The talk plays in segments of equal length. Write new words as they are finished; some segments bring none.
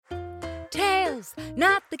fuzz,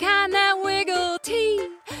 not the kind that wiggle tea,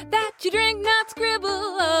 that you drink, not scribble,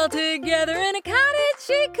 all together in a cottage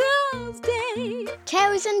she calls Dave.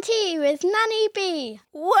 Tales and Tea with Nanny B.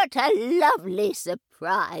 What a lovely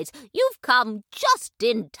surprise. You've come just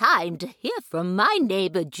in time to hear from my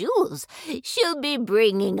neighbor Jules. She'll be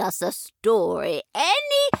bringing us a story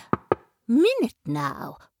any minute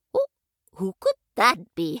now. Oh, who could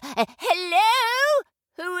that be? Hello?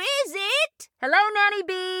 Who is it? Hello, Nanny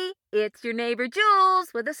B. It's your neighbor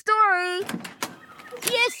Jules with a story.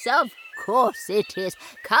 Yes, of course it is.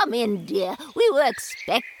 Come in, dear. We were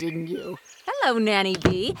expecting you. Hello, Nanny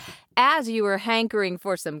B. As you were hankering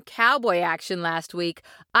for some cowboy action last week,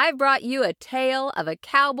 I brought you a tale of a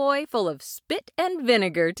cowboy full of spit and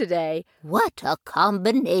vinegar today. What a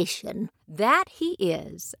combination. That he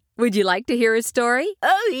is. Would you like to hear his story?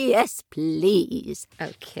 Oh, yes, please.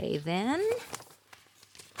 Okay, then.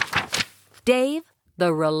 Dave,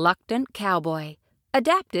 the Reluctant Cowboy,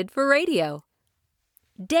 adapted for radio.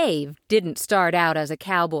 Dave didn't start out as a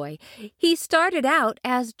cowboy. He started out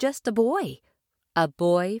as just a boy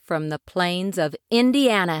from the plains of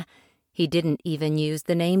Indiana. He didn't even use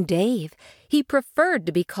the name Dave. He preferred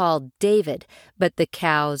to be called David, but the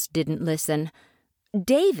cows didn't listen.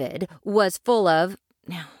 David was full of...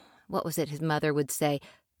 Now, what was it his mother would say?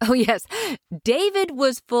 Oh, yes, David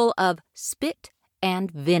was full of spit and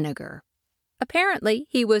vinegar. Apparently,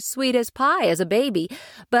 he was sweet as pie as a baby,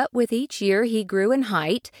 but with each year he grew in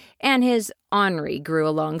height, and his ornery grew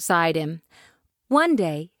alongside him. One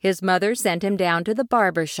day, his mother sent him down to the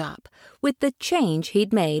barber shop with the change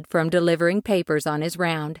he'd made from delivering papers on his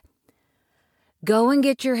round. "Go and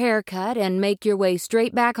get your hair cut and make your way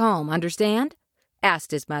straight back home, understand?"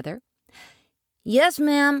 asked his mother. "Yes,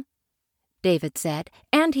 ma'am," David said,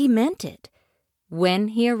 and he meant it. When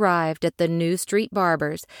he arrived at the New Street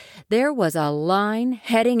Barber's, there was a line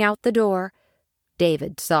heading out the door.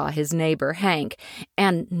 David saw his neighbor Hank,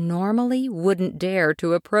 and normally wouldn't dare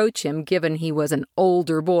to approach him given he was an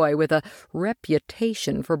older boy with a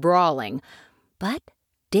reputation for brawling. But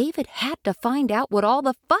David had to find out what all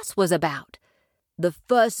the fuss was about. "The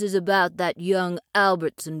fuss is about that young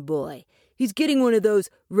Albertson boy. He's getting one of those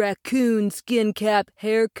raccoon skin cap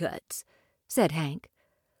haircuts," said Hank.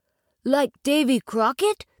 "Like Davy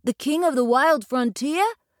Crockett, the king of the wild frontier?"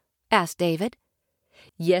 asked David.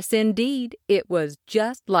 Yes, indeed, it was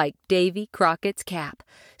just like Davy Crockett's cap,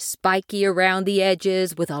 spiky around the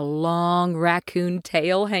edges with a long raccoon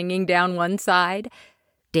tail hanging down one side.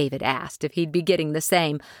 David asked if he'd be getting the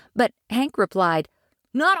same, but Hank replied,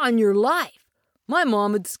 "Not on your life. My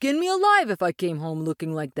mom would skin me alive if I came home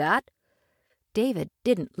looking like that." David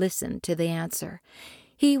didn't listen to the answer.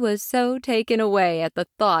 He was so taken away at the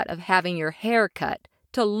thought of having your hair cut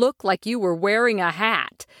to look like you were wearing a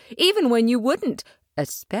hat, even when you wouldn't,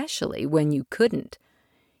 especially when you couldn't.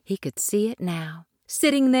 He could see it now,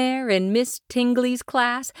 sitting there in Miss Tingley's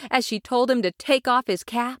class as she told him to take off his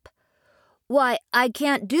cap. "Why, I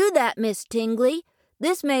can't do that, Miss Tingley.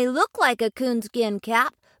 This may look like a coonskin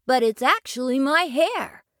cap, but it's actually my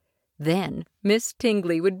hair." Then Miss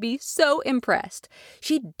Tingley would be so impressed.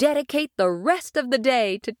 She'd dedicate the rest of the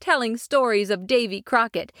day to telling stories of Davy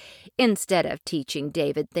Crockett instead of teaching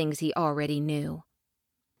David things he already knew.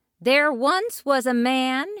 There once was a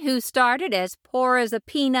man who started as poor as a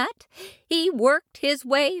peanut. He worked his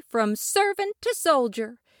way from servant to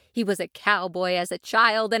soldier. He was a cowboy as a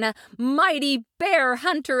child and a mighty bear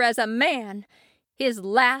hunter as a man. His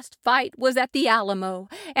last fight was at the Alamo,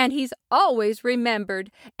 and he's always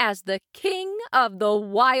remembered as the king of the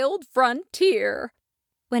wild frontier.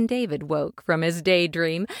 When David woke from his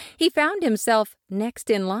daydream, he found himself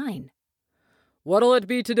next in line. "What'll it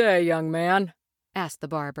be today, young man?" asked the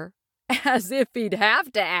barber. As if he'd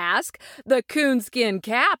have to ask. The coonskin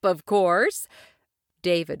cap, of course.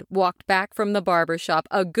 David walked back from the barber shop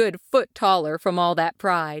a good foot taller from all that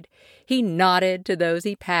pride. He nodded to those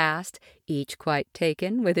he passed, each quite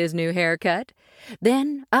taken with his new haircut.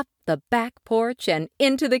 Then up the back porch and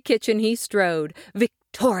into the kitchen he strode,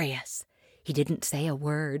 victorious. He didn't say a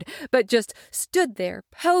word, but just stood there,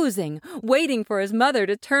 posing, waiting for his mother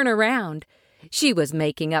to turn around. She was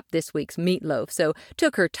making up this week's meatloaf, so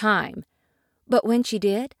took her time. But when she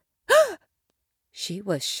did, she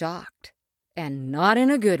was shocked. And not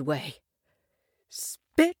in a good way.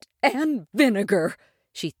 "Spit and vinegar,"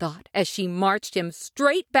 she thought as she marched him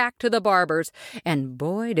straight back to the barber's. And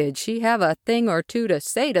boy, did she have a thing or two to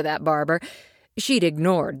say to that barber. She'd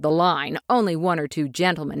ignored the line, only one or two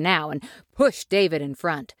gentlemen now, and pushed David in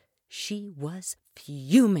front. She was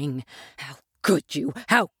fuming. How could you?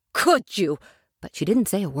 How could you? But she didn't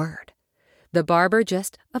say a word. The barber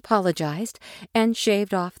just apologized and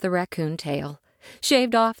shaved off the raccoon tail,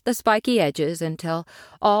 shaved off the spiky edges until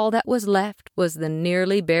all that was left was the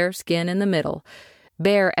nearly bare skin in the middle,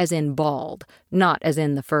 bare as in bald, not as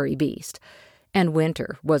in the furry beast, and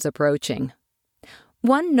winter was approaching.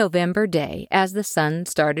 One November day, as the sun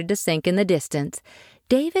started to sink in the distance,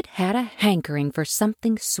 David had a hankering for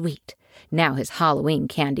something sweet, now his Halloween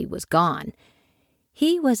candy was gone.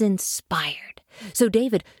 He was inspired, so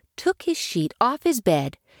David took his sheet off his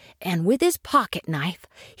bed, and with his pocket knife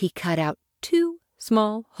he cut out 2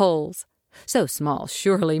 small holes, so small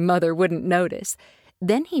surely Mother wouldn't notice.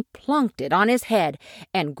 Then he plunked it on his head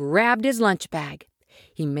and grabbed his lunch bag.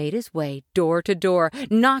 He made his way door to door,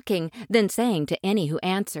 knocking, then saying to any who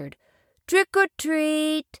answered, "Trick or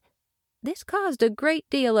treat!" This caused a great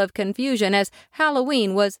deal of confusion, as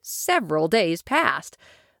Halloween was several days past.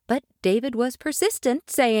 But David was persistent,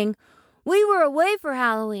 saying, "We were away for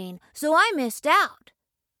Halloween, so I missed out."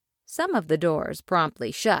 Some of the doors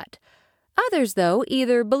promptly shut. Others, though,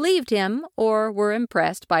 either believed him or were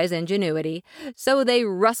impressed by his ingenuity, so they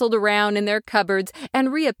rustled around in their cupboards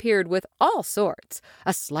and reappeared with all sorts,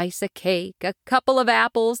 a slice of cake, a couple of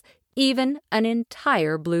apples, even an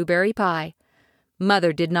entire blueberry pie.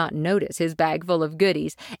 Mother did not notice his bag full of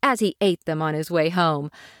goodies as he ate them on his way home,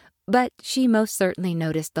 but she most certainly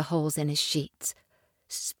noticed the holes in his sheets.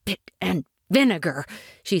 "Spit and vinegar,"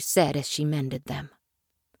 she said as she mended them.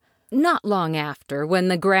 Not long after, when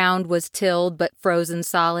the ground was tilled but frozen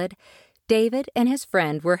solid, David and his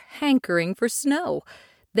friend were hankering for snow.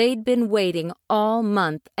 They'd been waiting all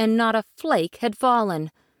month, and not a flake had fallen.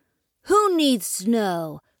 "Who needs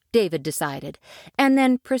snow?" David decided, and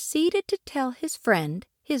then proceeded to tell his friend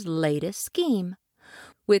his latest scheme.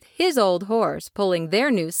 With his old horse pulling their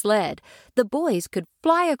new sled, the boys could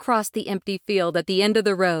fly across the empty field at the end of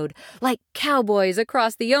the road, like cowboys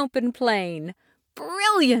across the open plain.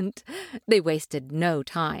 Brilliant! They wasted no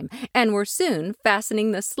time, and were soon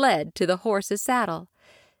fastening the sled to the horse's saddle.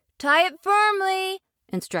 "Tie it firmly,"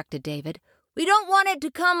 instructed David. "We don't want it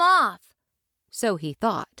to come off." So he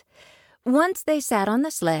thought. Once they sat on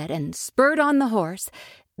the sled and spurred on the horse,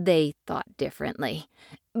 they thought differently,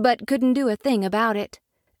 but couldn't do a thing about it.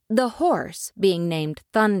 The horse, being named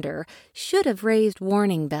Thunder, should have raised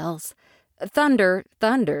warning bells. Thunder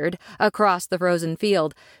thundered across the frozen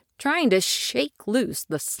field, trying to shake loose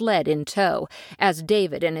the sled in tow, as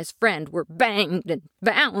David and his friend were banged and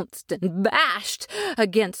bounced and bashed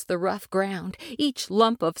against the rough ground, each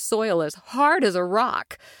lump of soil as hard as a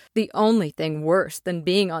rock. The only thing worse than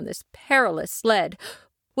being on this perilous sled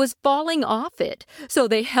was falling off it, so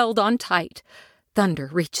they held on tight.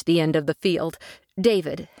 Thunder reached the end of the field.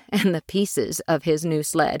 David and the pieces of his new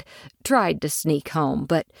sled tried to sneak home,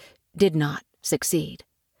 but did not succeed.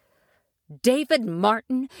 "David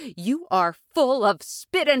Martin, you are full of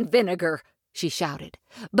spit and vinegar," she shouted.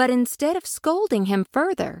 But instead of scolding him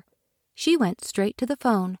further, she went straight to the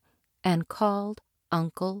phone and called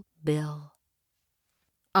Uncle Bill.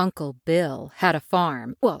 Uncle Bill had a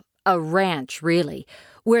farm, well, a ranch really,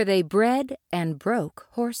 where they bred and broke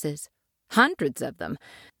horses. Hundreds of them.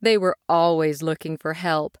 They were always looking for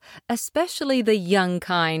help, especially the young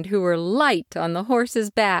kind who were light on the horse's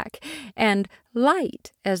back and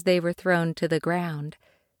light as they were thrown to the ground.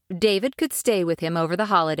 David could stay with him over the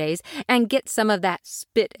holidays and get some of that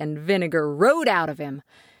spit and vinegar rode out of him.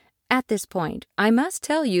 At this point, I must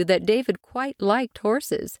tell you that David quite liked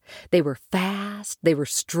horses. They were fast, they were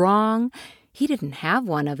strong. He didn't have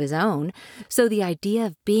one of his own, so the idea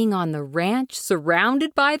of being on the ranch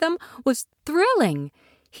surrounded by them was thrilling.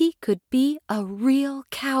 He could be a real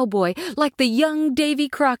cowboy, like the young Davy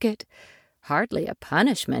Crockett. Hardly a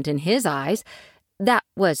punishment in his eyes. That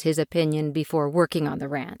was his opinion before working on the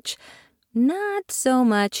ranch. Not so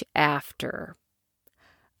much after.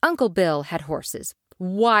 Uncle Bill had horses,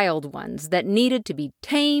 wild ones that needed to be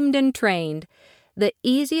tamed and trained. The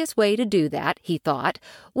easiest way to do that, he thought,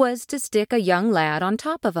 was to stick a young lad on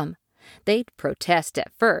top of 'em. They'd protest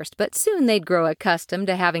at first, but soon they'd grow accustomed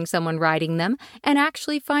to having someone riding them and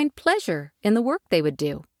actually find pleasure in the work they would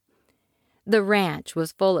do. The ranch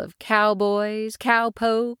was full of cowboys,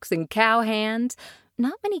 cowpokes, and cowhands.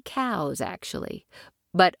 Not many cows, actually,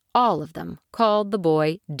 but all of them called the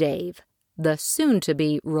boy Dave, the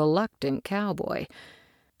soon-to-be reluctant cowboy.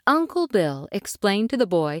 Uncle Bill explained to the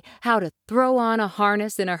boy how to throw on a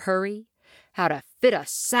harness in a hurry, how to fit a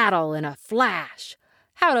saddle in a flash,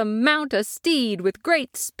 how to mount a steed with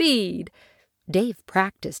great speed. Dave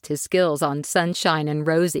practiced his skills on Sunshine and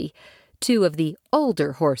Rosie, 2 of the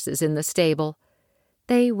older horses in the stable.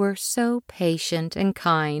 They were so patient and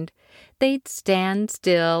kind. They'd stand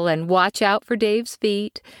still and watch out for Dave's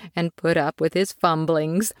feet and put up with his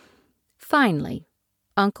fumblings. Finally,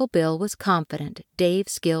 Uncle Bill was confident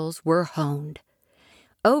Dave's skills were honed.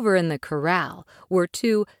 Over in the corral were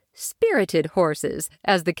two spirited horses,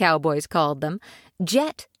 as the cowboys called them,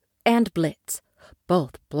 Jet and Blitz,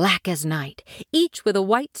 both black as night, each with a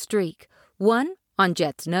white streak, one on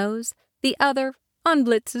Jet's nose, the other on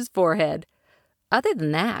Blitz's forehead. Other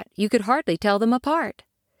than that, you could hardly tell them apart.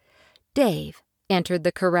 Dave entered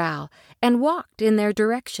the corral and walked in their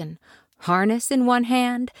direction, harness in one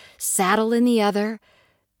hand, saddle in the other.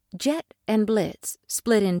 Jet and Blitz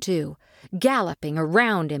split in two, galloping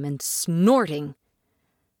around him and snorting.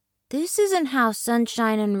 "This isn't how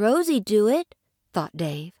Sunshine and Rosie do it," thought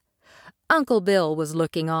Dave. Uncle Bill was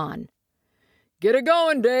looking on. "Get it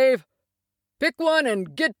going, Dave. Pick one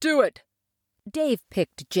and get to it." Dave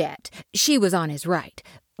picked Jet. She was on his right.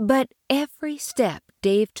 But every step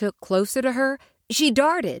Dave took closer to her, she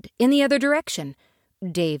darted in the other direction.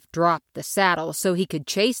 Dave dropped the saddle so he could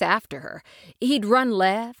chase after her. He'd run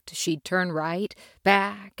left, she'd turn right,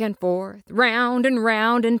 back and forth, round and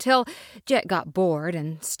round, until Jet got bored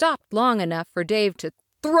and stopped long enough for Dave to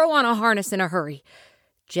throw on a harness in a hurry.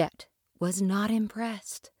 Jet was not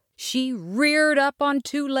impressed. She reared up on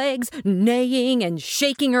two legs, neighing and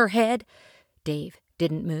shaking her head. Dave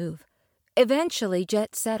didn't move. Eventually,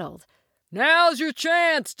 Jet settled. "Now's your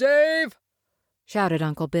chance, Dave!" shouted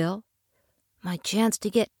Uncle Bill. "My chance to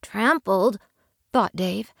get trampled," thought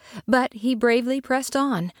Dave, but he bravely pressed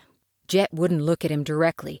on. Jet wouldn't look at him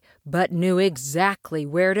directly, but knew exactly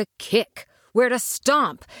where to kick, where to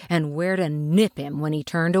stomp, and where to nip him when he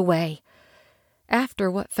turned away. After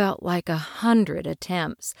what felt like 100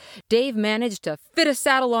 attempts, Dave managed to fit a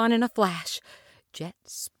saddle on in a flash. Jet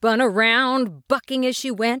spun around, bucking as she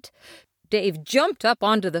went. Dave jumped up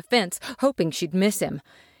onto the fence, hoping she'd miss him.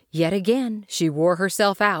 Yet again, she wore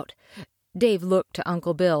herself out. Dave looked to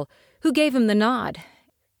Uncle Bill, who gave him the nod,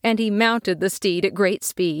 and he mounted the steed at great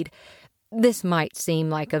speed. This might seem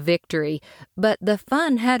like a victory, but the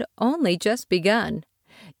fun had only just begun.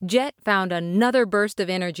 Jet found another burst of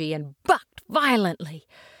energy and bucked violently.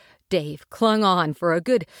 Dave clung on for a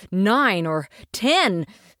good 9 or 10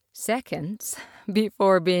 seconds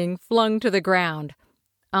before being flung to the ground.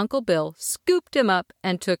 Uncle Bill scooped him up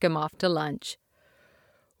and took him off to lunch.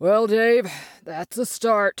 "Well, Dave, that's a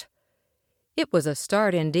start." It was a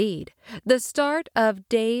start indeed, the start of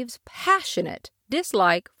Dave's passionate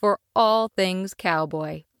dislike for all things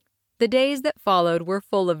cowboy. The days that followed were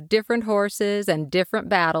full of different horses and different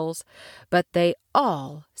battles, but they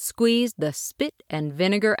all squeezed the spit and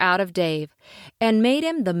vinegar out of Dave and made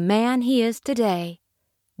him the man he is today,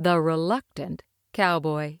 the reluctant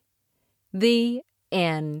cowboy. The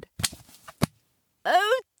end.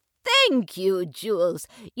 Oh, thank you, Jules.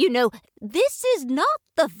 You know, this is not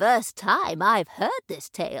the first time I've heard this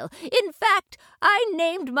tale. In fact, I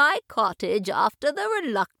named my cottage after the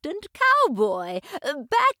reluctant cowboy.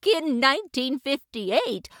 Back in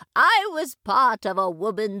 1958, I was part of a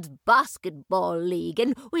women's basketball league,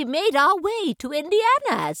 and we made our way to Indiana,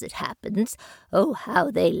 as it happens. Oh,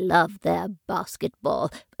 how they love their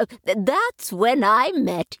basketball. That's when I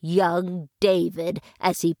met young David,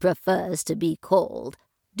 as he prefers to be called.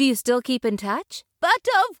 Do you still keep in touch? But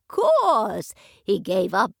of course! He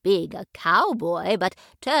gave up being a cowboy, but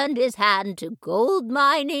turned his hand to gold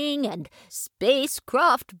mining and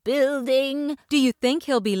spacecraft building. Do you think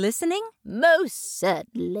he'll be listening? Most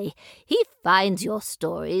certainly. He finds your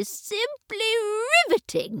stories simply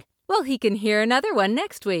riveting. Well, he can hear another one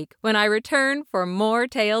next week when I return for more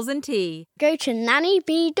Tales and Tea. Go to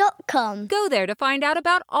nannybee.com. Go there to find out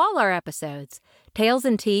about all our episodes. Tales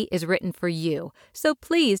and Tea is written for you, so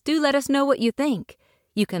please do let us know what you think.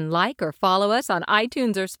 You can like or follow us on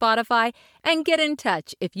iTunes or Spotify and get in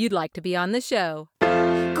touch if you'd like to be on the show.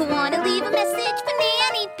 Go on and leave a message for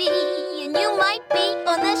Nanny Bee, and you might be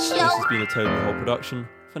on the show. This has been a Toad and Hole production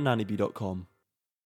for nannybee.com.